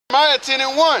Jeremiah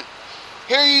 10:1.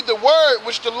 Hear ye the word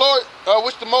which the Lord,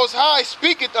 which the Most High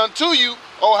speaketh unto you,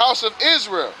 O house of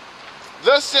Israel.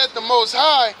 Thus saith the Most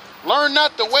High, learn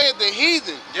not the way of the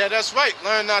heathen. Yeah, that's right.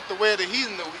 Learn not the way of the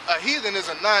heathen. A heathen is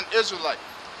a non-Israelite.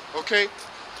 Okay?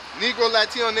 Negro,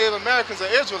 Latino, Native Americans are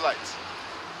Israelites.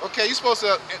 Okay, you're supposed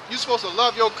to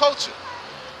love your culture.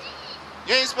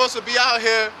 You ain't supposed to be out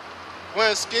here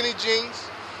wearing skinny jeans,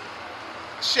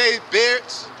 shaved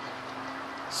beards,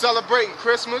 celebrating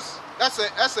Christmas. That's a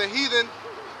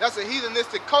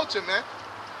heathenistic culture, man.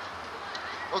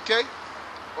 Okay?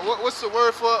 What's the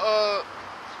word for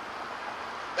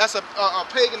that's a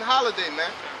pagan holiday,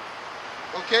 man.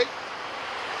 Okay?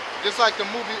 Just like the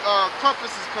movie Krampus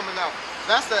is coming out.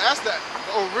 That's the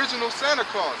original Santa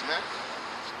Claus, man.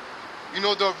 You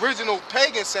know, the original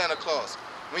pagan Santa Claus.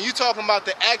 When you talking about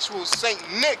the actual Saint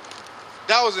Nick,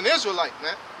 that was an Israelite,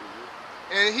 man.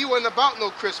 And he wasn't about no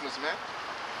Christmas, man.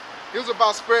 He was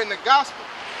about spreading the gospel.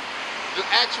 The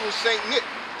actual Saint Nick.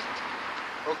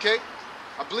 Okay?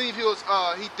 I believe he was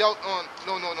he dealt on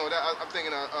I'm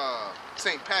thinking of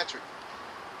Saint Patrick.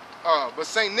 But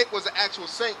Saint Nick was an actual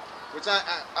saint, which I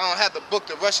don't have the book,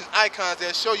 the Russian icons.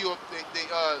 They show you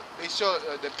they show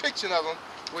a depiction of him,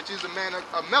 which is a man of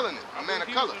melanin, a man of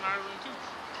color.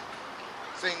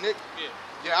 Saint Nick? Yeah.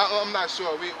 Yeah, I'm not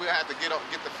sure. We have to get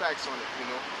the facts on it. You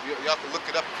know, y'all can look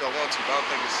it up if y'all want to, but I don't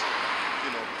think it's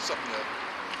something to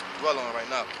dwell on right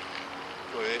now.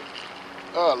 Go ahead.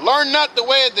 Learn not the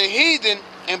way of the heathen,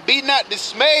 and be not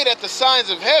dismayed at the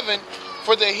signs of heaven,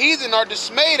 for the heathen are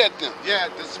dismayed at them. Yeah,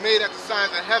 dismayed at the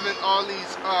signs of heaven. All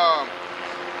these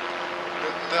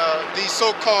these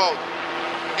so-called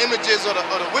images of the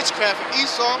witchcraft of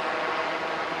Esau,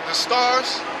 the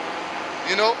stars,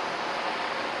 you know,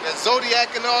 the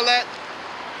zodiac and all that.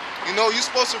 You know, you're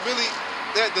supposed to really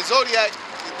the zodiac.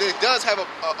 It does have a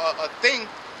thing,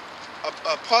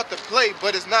 a part to play,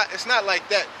 but it's not like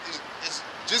that. It's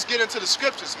just get into the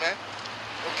scriptures, man.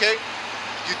 Okay,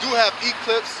 you do have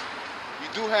eclipse, you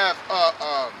do have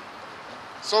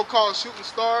so-called shooting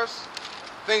stars,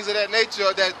 things of that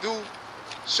nature that do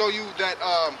show you that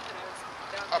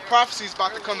a prophecy is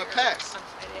about to come to pass.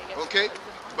 Okay,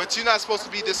 but you're not supposed to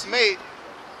be dismayed.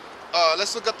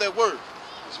 Let's look up that word.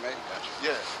 Dismayed, gotcha.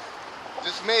 Yeah,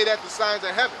 dismayed at the signs of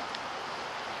heaven.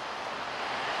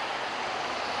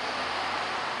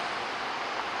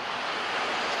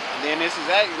 Then this is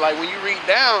actually, like when you read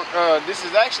down, this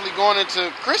is actually going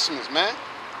into Christmas, man.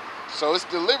 So it's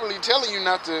deliberately telling you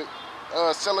not to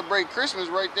celebrate Christmas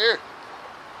right there.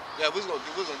 Yeah, we're gonna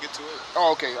get to it.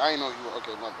 Oh, okay. I didn't know you were.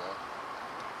 Okay, my bad.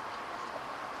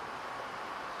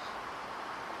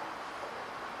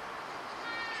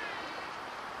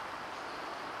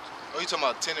 Oh, you talking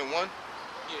about 10 and 1?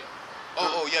 Yeah.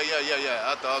 Oh, yeah.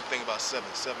 I thought I was thinking about 7.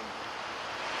 We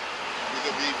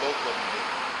could read both of them.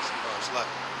 It's like.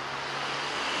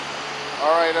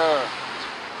 All right,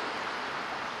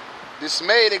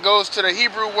 dismayed, it goes to the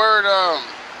Hebrew word,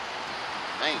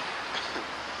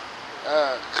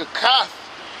 kakath,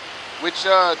 which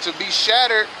to be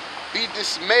shattered, be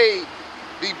dismayed,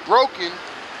 be broken,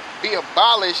 be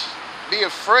abolished, be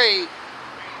afraid.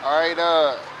 All right,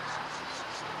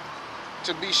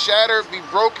 to be shattered, be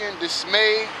broken,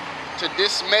 dismayed, to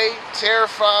dismay,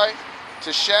 terrify,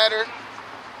 to shatter.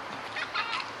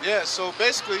 Yeah, so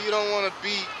basically you don't want to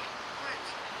be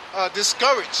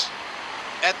discouraged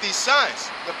at these signs,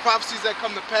 the prophecies that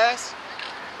come to pass.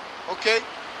 Okay,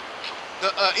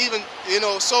 the even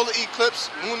solar eclipse,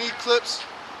 moon eclipse.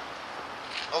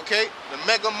 Okay, the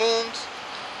mega moons.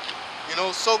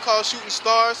 So-called shooting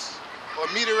stars or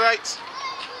meteorites,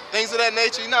 things of that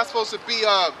nature. You're not supposed to be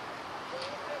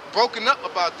broken up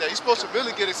about that. You're supposed to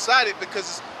really get excited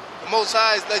because the Most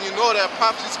High is letting you know that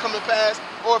prophecies come to pass,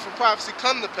 or if a prophecy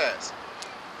come to pass.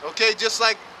 Okay, just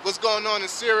like what's going on in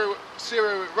Syria with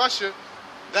Russia,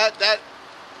 that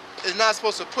is not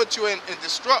supposed to put you in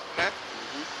distraught, man.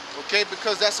 Okay,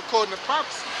 because that's according to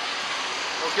prophecy.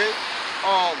 Okay,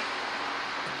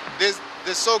 there's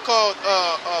the so-called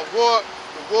war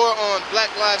on Black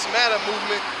Lives Matter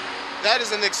movement. That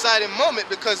is an exciting moment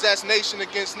because that's nation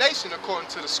against nation according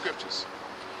to the scriptures.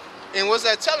 And what's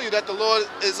that telling you? That the Lord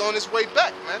is on his way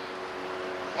back, man.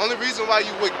 Only reason why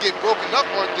you would get broken up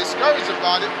or discouraged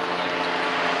about it, read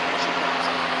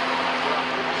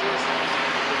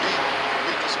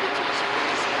the scriptures in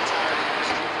its entirety.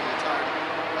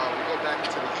 We go back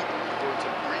into the Hebrew, we go to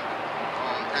the Greek.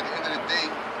 At the end of the day,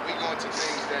 we go into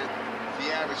things that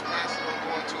the average pastor don't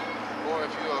go into, or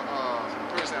if you're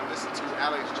a person that listens to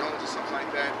Alex Jones or something like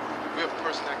that, we have a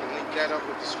person that can link that up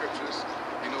with the scriptures,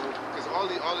 because all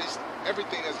these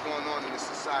everything that's going on in this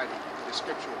society is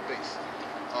scriptural based.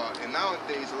 And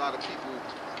nowadays, a lot of people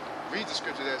read the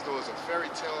scripture as though it's a fairy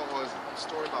tale or it's a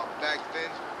story about back then.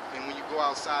 And when you go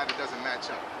outside, it doesn't match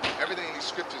up. Everything in these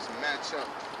scriptures match up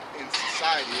in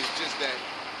society. It's just that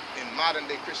in modern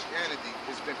day Christianity,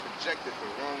 it's been projected the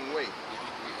wrong way.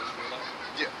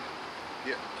 Yeah.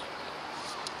 Yeah.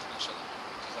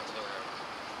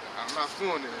 I'm not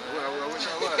fluent in it. I wish I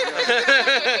was.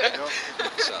 Yeah.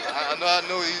 I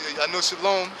know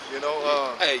Shalom.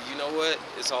 Hey, you know what?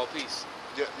 It's all peace.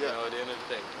 Yeah. You know, at the end of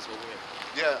the day, that's what we're in.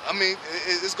 Yeah. I mean,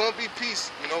 it's gonna be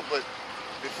peace, but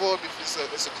before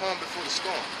it's a calm before the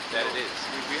storm. That it is.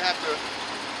 We have to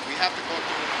go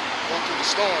through the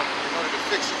storm in order to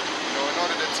fix it. In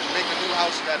order to make a new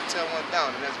house, you got to tear one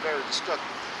down, and that's very destructive.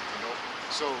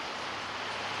 So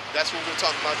that's what we're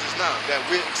talking about just now. That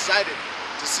we're excited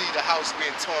to see the house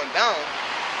being torn down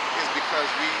is because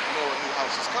we know a new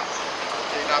house is coming.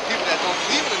 Okay, now people that don't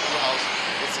believe in a new house,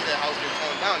 they see that house being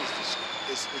torn down,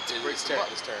 it's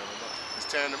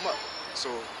tearing them up.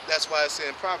 So that's why I say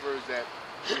in Proverbs that,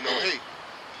 hey,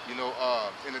 in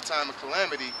the time of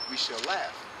calamity, we shall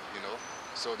laugh.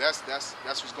 So that's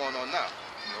what's going on now.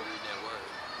 Read that word.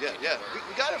 Yeah.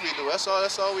 We gotta read the word.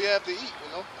 That's all we have to eat.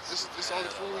 This is the only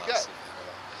food we got.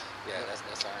 Yeah, that's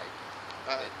all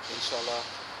right. Inshallah,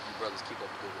 you brothers keep up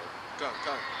the good work. Come.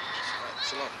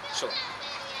 Shalom. Shalom.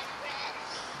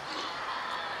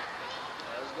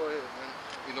 Let's go ahead, man.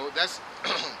 That's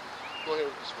go ahead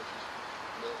with the scriptures.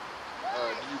 Do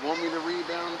you want me to read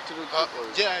down to the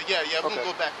Yeah. We're Okay. gonna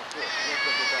go back and forth.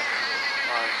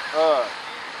 All right.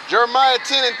 Jeremiah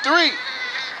 10:3.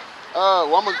 I'm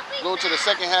gonna go to the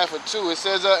second half of 2. It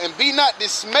says, "And be not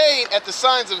dismayed at the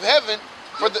signs of heaven,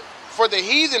 for the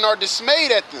heathen are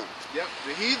dismayed at them." Yep,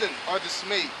 the heathen are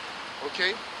dismayed.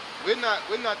 Okay, we're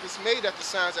not dismayed at the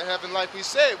signs of heaven, like we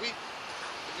said.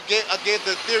 I gave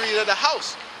the theory of the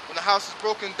house. When the house is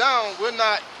broken down, we're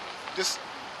not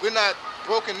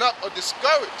broken up or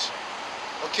discouraged.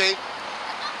 Okay,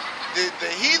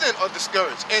 the heathen are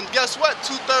discouraged, and guess what?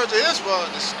 2/3 of Israel are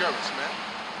discouraged, man.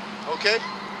 Okay.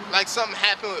 Like something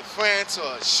happened with France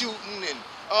or shooting and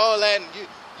all that, and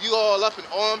you all up in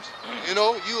arms, you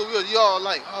all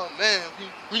like, oh man,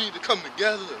 we need to come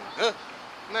together.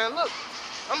 Man, look,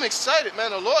 I'm excited,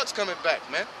 man. The Lord's coming back,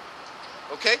 man.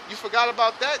 Okay, you forgot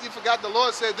about that? You forgot the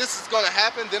Lord said this is gonna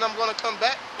happen, then I'm gonna come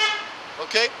back.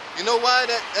 Okay, you know why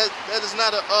that is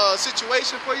not a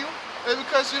situation for you? It's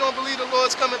because you don't believe the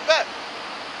Lord's coming back.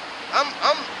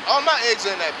 All my eggs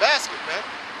are in that basket, man.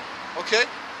 Okay.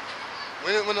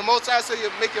 When the Most High say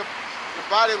you make your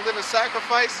body a living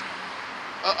sacrifice,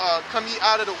 come ye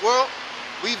out of the world,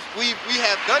 we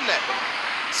have done that.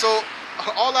 So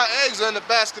all our eggs are in the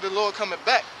basket of the Lord coming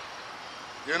back.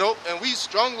 And we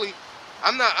strongly,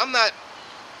 I'm not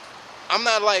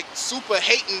like super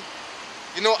hating.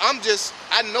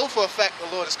 I know for a fact the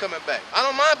Lord is coming back. I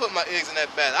don't mind putting my eggs in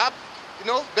that basket.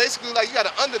 Basically like you got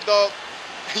an underdog,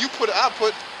 and I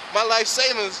put my life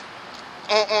savings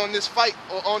on this fight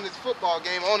or on this football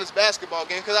game, on this basketball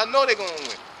game, because I know they're going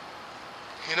to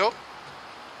win.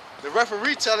 The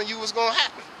referee telling you what's going to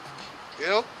happen.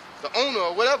 The owner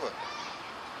or whatever.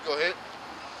 Go ahead.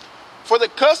 For the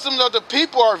customs of the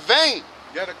people are vain.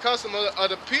 Yeah, the customs of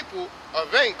the people are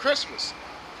vain. Christmas.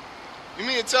 You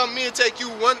mean to tell me it take you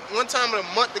one time in a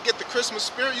month to get the Christmas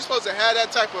spirit? You're supposed to have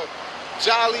that type of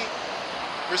jolly,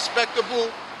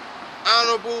 respectable,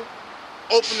 honorable,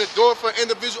 open the door for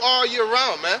individual all year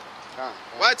round, man.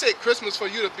 Why take Christmas for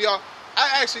you to be all? I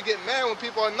actually get mad when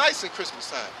people are nice in Christmas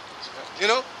time.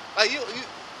 Like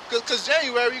because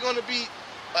January you're gonna be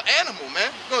an animal,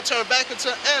 man. You're gonna turn back into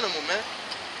an animal, man.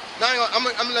 Now I'm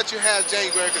gonna let you have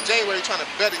January, because January you're trying to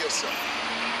better yourself.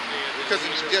 Because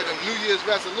of the New Year's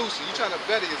resolution, you're trying to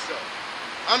better yourself.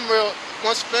 I'm real.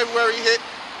 Once February hit,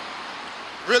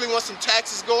 really once some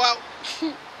taxes go out,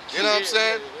 you know what I'm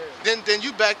saying? Then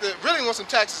you back to really once some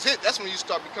taxes hit. That's when you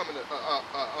start becoming a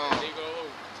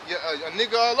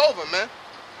nigga all over, man.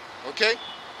 Okay.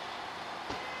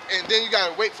 And then you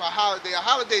gotta wait for a holiday. A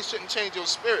holiday shouldn't change your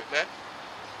spirit, man.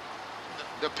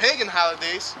 The pagan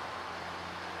holidays,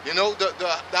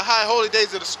 the high holy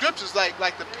days of the scriptures,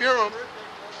 like the Purim.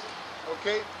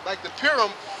 Okay, like the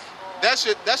Purim, that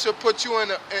should put you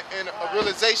in a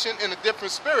realization, in a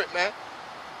different spirit, man.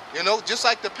 Just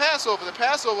like the Passover. The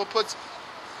Passover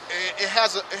it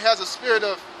has a spirit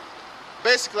of,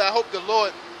 basically, I hope the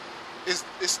Lord is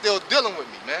still dealing with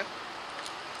me, man.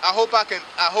 I hope I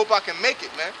can make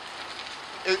it, man.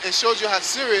 It shows you how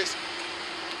serious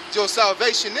your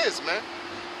salvation is, man.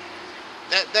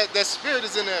 That spirit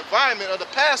is in the environment of the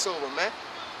Passover, man.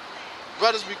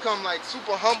 Brothers become like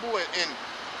super humble and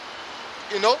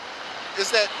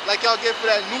is that like y'all get for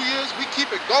that New Year's, we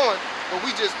keep it going, but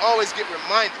we just always get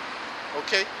reminded,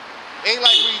 okay? Ain't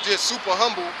like we just super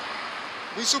humble.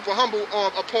 We super humble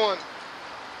upon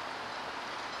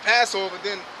Passover,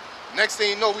 then next thing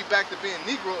you know, we back to being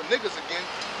niggas again.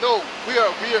 No, we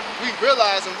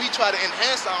realize and we try to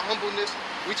enhance our humbleness.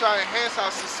 We try to enhance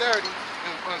our sincerity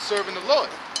in serving the Lord.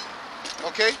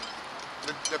 Okay,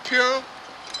 the Purim,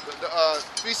 the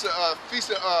feast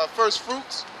of first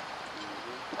fruits,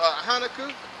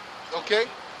 Hanukkah. Okay,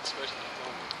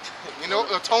 you know,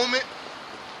 atonement.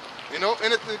 You know,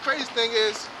 and the crazy thing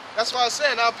is, that's why I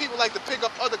say now people like to pick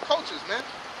up other cultures, man.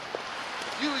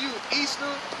 You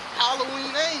Easter,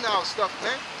 Halloween, that ain't our stuff,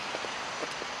 man.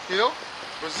 You know,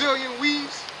 Brazilian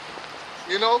weaves,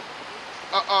 you know,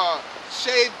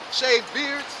 shaved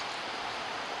beards.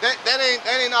 That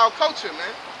ain't our culture,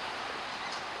 man.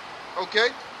 Okay?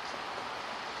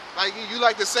 Like you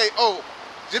like to say, oh,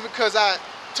 just because I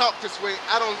talk this way,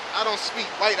 I don't speak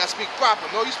white, I speak proper.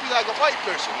 No, you speak like a white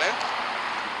person, man.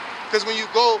 Because when you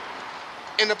go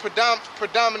in the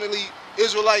predominantly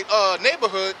Israelite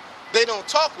neighborhood, they don't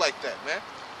talk like that, man.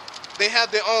 They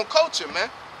have their own culture, man.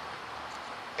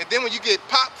 And then when you get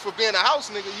popped for being a house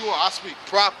nigga, I speak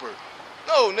proper.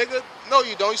 No, nigga, no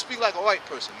you don't. You speak like a white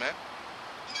person, man.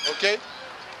 Okay?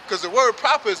 Because the word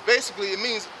proper is basically, it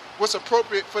means what's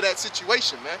appropriate for that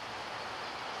situation, man.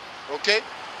 Okay?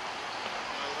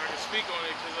 I can speak on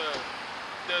it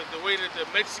because the way that the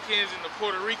Mexicans and the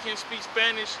Puerto Ricans speak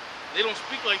Spanish, they don't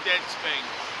speak like that in Spain.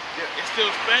 Yeah. It's still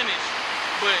Spanish,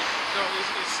 but no,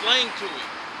 it's slang to it.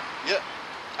 Yeah.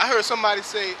 I heard somebody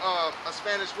say a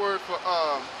Spanish word for,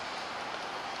 I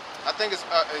think it's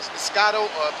pescado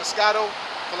or pescado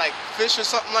for like fish or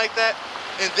something like that.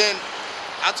 And then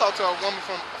I talked to a woman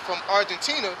from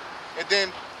Argentina, and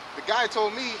then the guy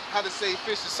told me how to say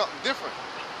fish is something different.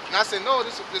 And I said, no,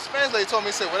 the Spanish lady told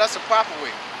me, well, that's a proper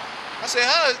way. I said,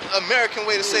 how is American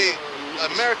way to say,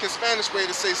 American Spanish way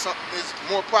to say something is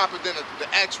more proper than the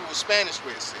actual Spanish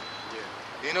way to say it?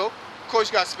 Yeah. You know? Of course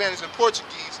you got Spanish and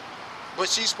Portuguese, but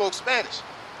she spoke Spanish.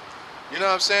 You know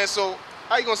what I'm saying? So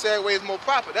how you gonna say that way is more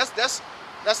proper? That's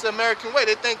the American way.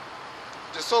 They think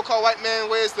the so-called white man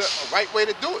way is the right way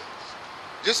to do it.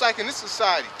 Just like in this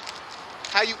society,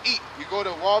 how you eat. You go to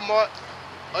Walmart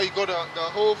or you go to the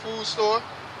Whole Foods store,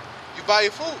 you buy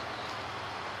your food.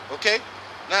 Okay?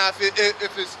 Now if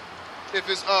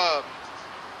it's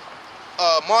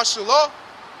martial law,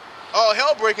 all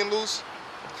hell breaking loose,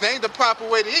 that ain't the proper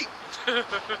way to eat.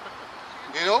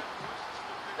 You know?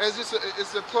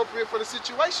 It's appropriate for the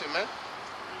situation, man.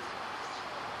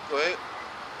 Go ahead.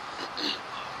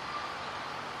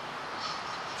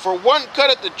 For one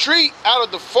cutteth the tree out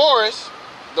of the forest,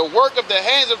 the work of the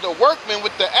hands of the workmen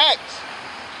with the axe.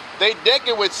 They deck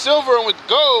it with silver and with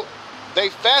gold. They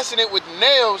fasten it with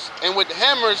nails and with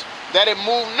hammers that it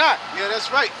move not. Yeah,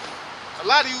 that's right. A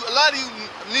lot of you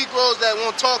Negroes that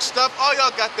want to talk stuff, all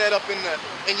y'all got that up in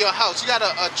your house. You got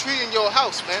a tree in your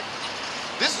house, man.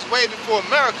 This is way before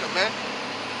America, man.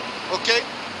 Okay?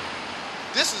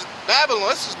 This is Babylon.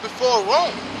 This is before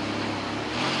Rome.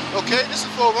 Okay? This is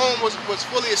before Rome was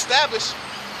fully established.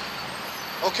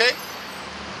 Okay?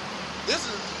 This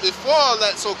is before all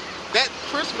that. So that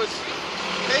Christmas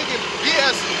pagan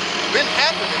BS been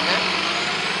happening, man.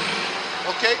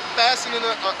 Okay? Fastening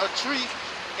a tree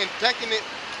and decking it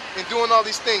and doing all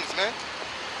these things, man.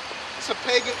 It's a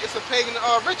pagan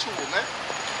ritual, man.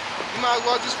 You might as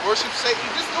well just worship Satan.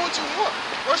 Just do what you want.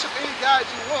 Worship any God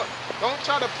you want. Don't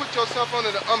try to put yourself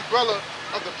under the umbrella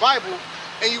of the Bible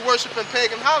and you worshiping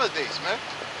pagan holidays, man.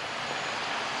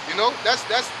 You know, that's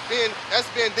being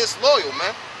disloyal,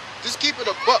 man. Just keep it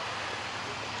a buck.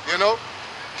 You know?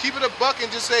 Keep it a buck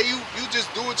and just say you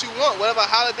just do what you want. Whatever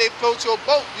holiday floats your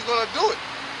boat, you're gonna do it.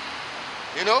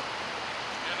 You know?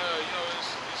 And you know, it's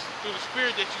through the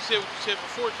spirit that you said what you said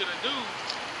before to the dude,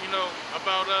 you know,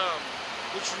 about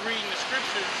what you read in the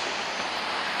scriptures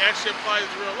actually applies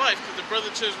to real life. Because the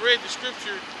brother just read the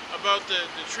scripture about the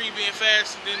tree being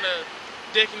fast and then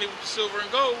decking it with the silver and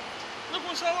gold. Look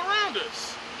what's all around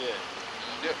us. Yeah.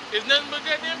 It's nothing but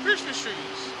goddamn Christmas trees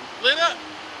lit up.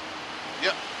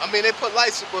 Yeah. I mean, they put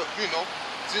lights, but you know,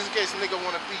 just in case a nigga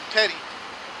want to be petty,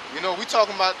 you know, we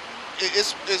talking about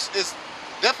it's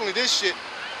definitely this shit,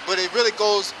 but it really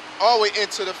goes all the way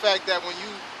into the fact that when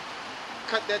you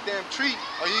cut that damn tree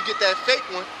or you get that fake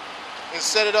one and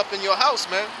set it up in your house,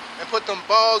 man, and put them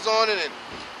balls on it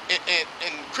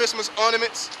and Christmas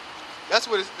ornaments. That's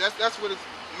what it's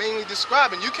mainly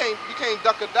describing. You can't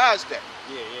duck or dodge that.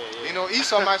 Yeah. You know,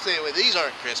 Esau might say, well,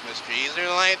 they're Christmas trees. They're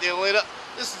lit up.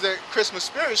 This is a Christmas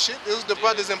spirit shit. This is the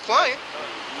brothers implying.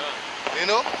 You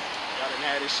know? Gotta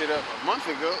didn't have this shit up a month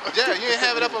ago. Yeah, you didn't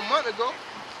have it up a month ago.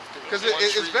 Because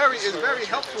it's very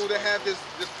helpful to have this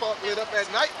park lit up at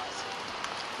night.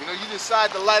 You know, you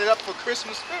decide to light it up for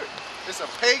Christmas spirit. It's a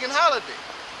pagan holiday.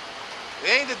 It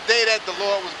ain't the day that the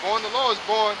Lord was born. The Lord was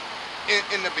born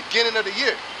in the beginning of the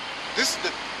year. This is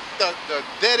the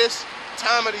deadest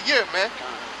time of the year, man.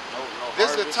 This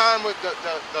is the time with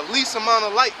the least amount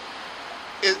of light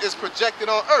is projected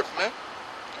on earth, man.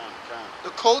 The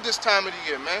coldest time of the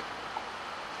year, man.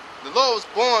 The Lord was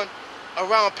born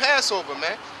around Passover,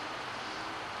 man.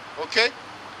 Okay?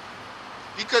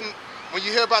 He couldn't, when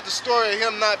you hear about the story of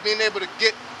him not being able to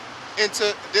get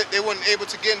into, they weren't able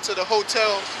to get into the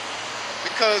hotels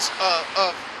because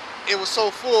it was so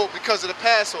full because of the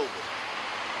Passover.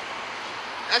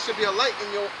 That should be a light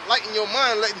in your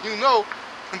mind, letting you know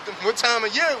what time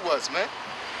of year it was, man.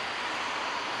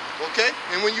 Okay?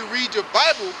 And when you read your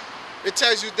Bible, it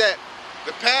tells you that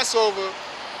the Passover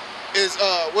is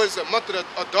what is the month of the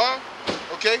Adar?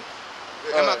 Okay?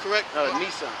 Am I correct?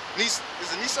 Nisan. Is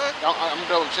it Nisan? I'm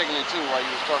double checking it too while you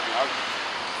was talking.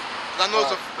 I know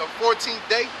it's the 14th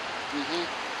day. Mm-hmm.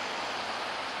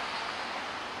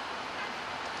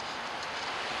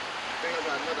 I think I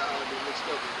got another holiday mixed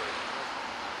up with that.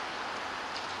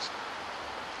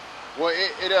 Well,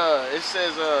 it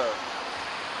says the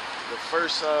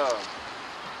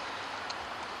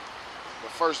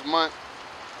first month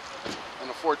and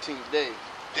the 14th day.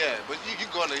 Yeah, but you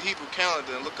go on the Hebrew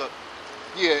calendar and look up.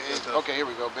 Yeah. Okay, here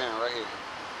we go. Bam, right here.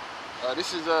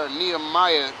 This is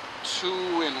Nehemiah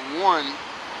 2:1, and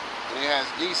it has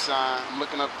Nisan. I'm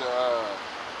looking up the.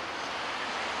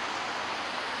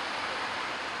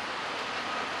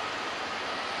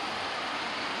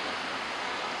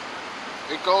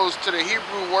 It goes to the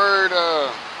Hebrew word.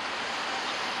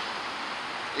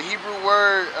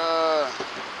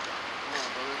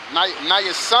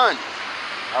 Nayasan.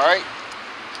 All right,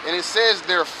 and it says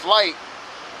their flight,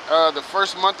 the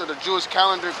first month of the Jewish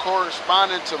calendar,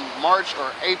 corresponding to March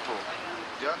or April.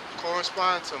 Yeah,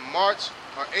 corresponding to March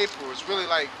or April. It's really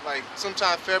like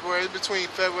sometime February, between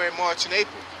February, March, and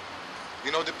April.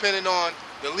 You know, depending on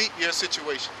the leap year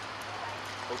situation.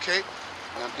 Okay.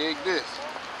 Now dig this.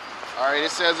 All right,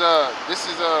 it says this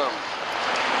is the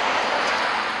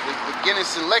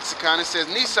Guinness Lexicon. It says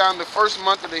Nisan, the first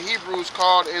month of the Hebrews,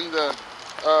 called in the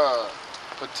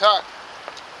Patak,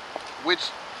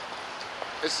 which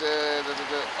it's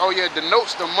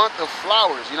denotes the month of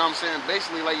flowers. You know what I'm saying?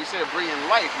 Basically, like you said, bringing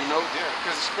life. You know? Yeah,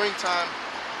 because springtime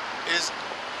is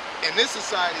in this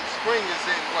society. Spring is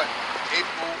in what?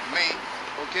 April, May.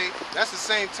 Okay, that's the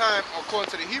same time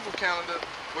according to the Hebrew calendar,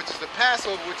 which is the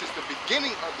Passover, which is the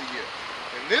beginning of the year.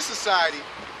 In this society,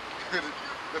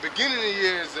 the beginning of the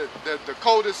year is the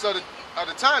coldest of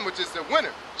the time, which is the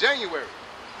winter, January.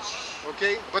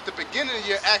 Okay, but the beginning of the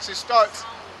year actually starts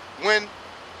when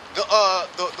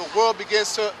the world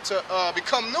begins to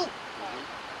become new.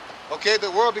 Okay,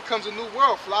 the world becomes a new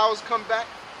world. Flowers come back.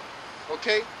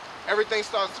 Okay, everything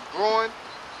starts growing.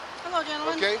 Hello,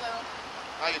 gentlemen. Okay, hello.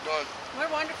 How you doing? We're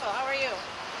wonderful. How are you?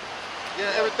 Yeah,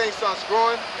 everything starts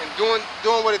growing and doing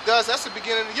what it does. That's the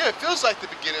beginning of the year. It feels like the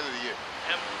beginning of the year.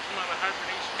 Animals come out of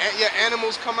hibernation. And yeah,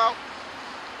 animals come out.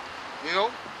 You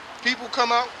know, people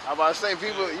come out. I'm about to say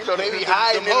people. You know, they be The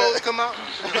hiding. moles come out.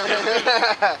 The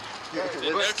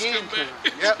ducks come back.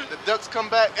 Yep, the ducks come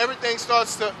back. Everything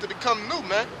starts to become new,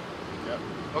 man. Yep.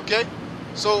 Okay?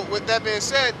 So with that being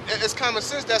said, it's common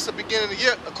sense that's the beginning of the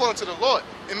year according to the Lord.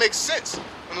 It makes sense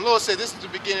when the Lord said this is the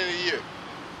beginning of the year.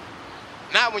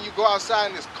 Not when you go outside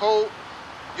and it's cold,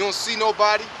 you don't see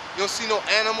nobody, you don't see no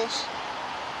animals.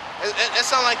 That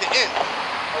sounds like the end,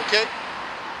 okay?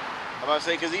 I'm about to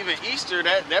say, because even Easter,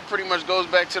 that pretty much goes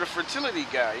back to the fertility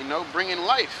guy, you know, bringing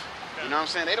life. You know what I'm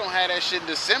saying? They don't have that shit in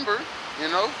December, you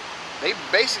know? They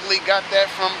basically got that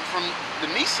from the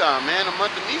Nisan, man, the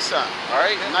month of Nisan, all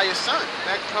right? Now your son.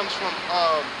 That comes from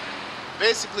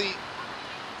basically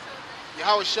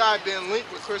Yahweh Shai being linked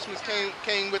with Christmas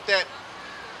came with that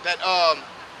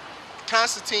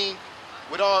Constantine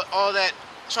with all that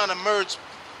trying to merge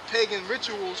pagan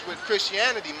rituals with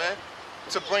Christianity, man,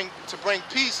 to bring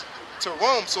peace to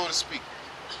Rome, so to speak.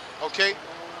 Okay?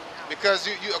 Because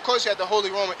you of course you had the Holy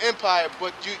Roman Empire,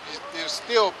 but you're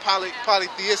still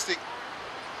polytheistic,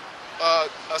 a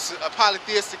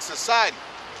polytheistic society.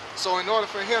 So in order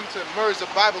for him to merge the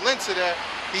Bible into that,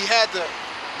 he had to,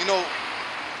 you know,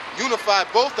 unify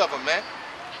both of them, man.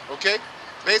 Okay?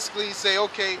 Basically, he say,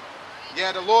 okay,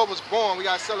 yeah, the Lord was born. We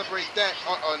gotta celebrate that,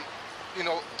 you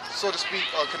know, so to speak,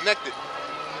 connected.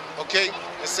 Okay,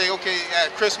 and say, okay,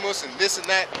 Christmas and this and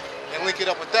that, and link it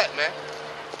up with that, man.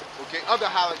 Okay, other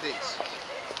holidays.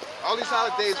 All these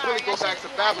holidays really go back to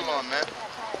Babylon, man.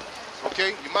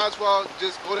 Okay? You might as well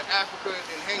just go to Africa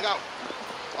and hang out.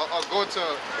 Or go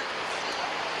to,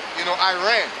 you know,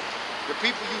 Iran. The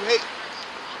people you hate.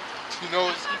 You know,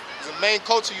 it's the main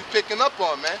culture you picking up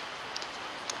on, man.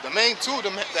 The main two, the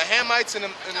Hamites and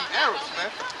them Arabs, man.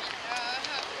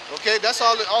 Okay? That's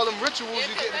all them rituals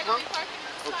you getting from.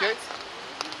 Okay?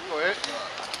 Go ahead.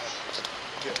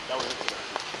 Yeah, that was it.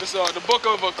 This is the book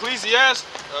of Ecclesiastes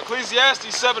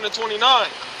 7:29.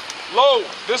 Lo,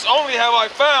 this only have I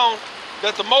found,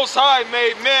 that the Most High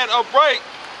made man upright,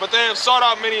 but they have sought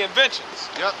out many inventions.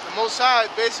 Yep, the Most High,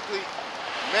 basically,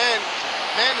 man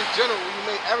in general, he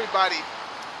made everybody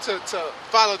to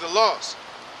follow the laws.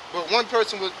 But one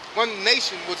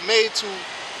nation was made to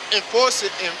enforce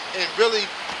it and really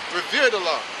revere the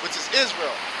law, which is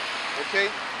Israel. Okay?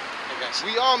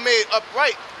 We all made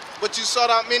upright, but you sought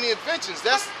out many inventions.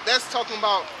 That's talking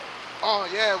about, oh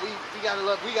yeah, we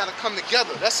gotta come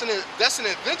together. That's an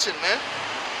invention, man.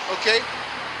 Okay?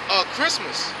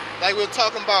 Christmas, like we were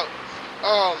talking about,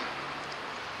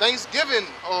 Thanksgiving,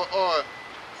 or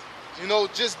you know,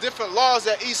 just different laws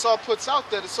that Esau puts out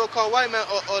there, the so-called white man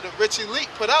or the rich elite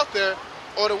put out there,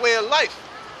 or the way of life.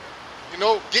 You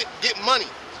know, get money,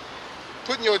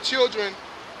 putting your children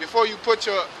before you put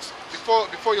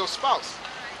before your spouse.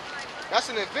 That's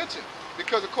an invention,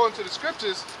 because according to the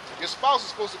scriptures, your spouse is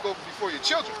supposed to go before your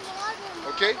children.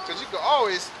 Okay, because you can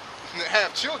always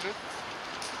have children.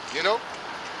 You know.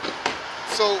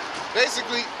 So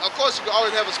basically, of course, you can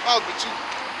always have a spouse, but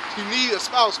you need a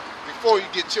spouse before you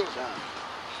get children.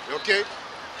 Okay? You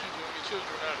don't get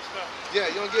children without a spouse. Yeah,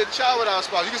 you don't get a child without a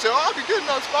spouse. You can say, oh, I can get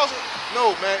another spouse.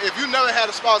 No, man. If you never had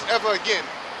a spouse ever again,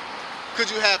 could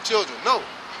you have children? No.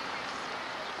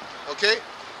 Okay?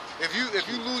 If you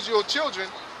lose your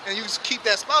children and you keep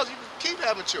that spouse, you can keep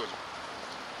having children.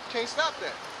 You can't stop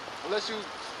that unless you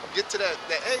get to that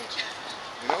age.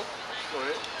 You know? Go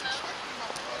ahead.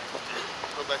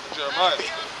 Go back to Jeremiah.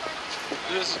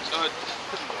 This is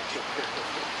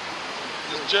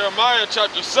Jeremiah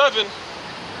chapter 7,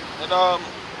 and I'm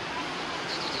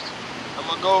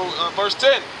gonna go verse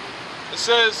 10. It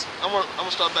says, I'm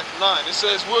gonna start back at 9. It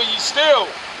says, will ye steal,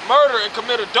 murder, and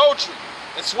commit adultery,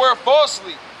 and swear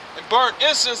falsely, and burn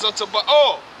incense unto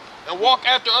Baal, and walk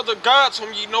after other gods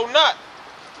whom ye know not,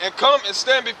 and come and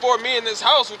stand before me in this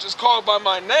house which is called by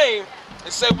my name,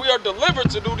 and say we are delivered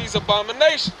to do these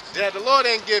abominations. Yeah, the Lord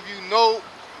ain't give you no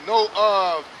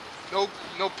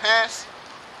pass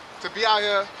to be out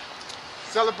here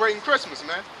celebrating Christmas,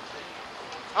 man.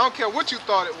 I don't care what you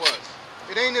thought it was.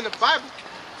 It ain't in the Bible.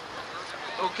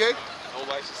 Okay? No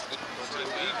license to do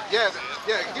evil. Yeah,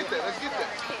 get that. Let's get that.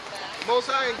 Most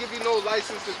High ain't give you no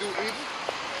license to do evil.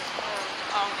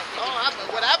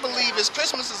 What I believe is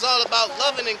Christmas is all about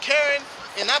loving and caring,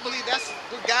 and I believe that's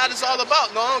what God is all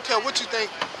about. No, I don't care what you think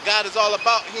God is all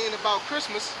about. He ain't about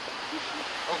Christmas.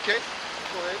 Okay?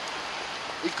 Go ahead.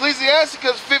 Ecclesiastes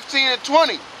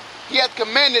 15:20. He hath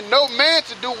commanded no man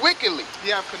to do wickedly. He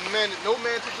hath commanded no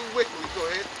man to do wickedly. Go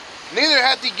ahead. Neither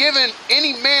hath he given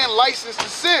any man license to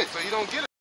sin. So you don't get it.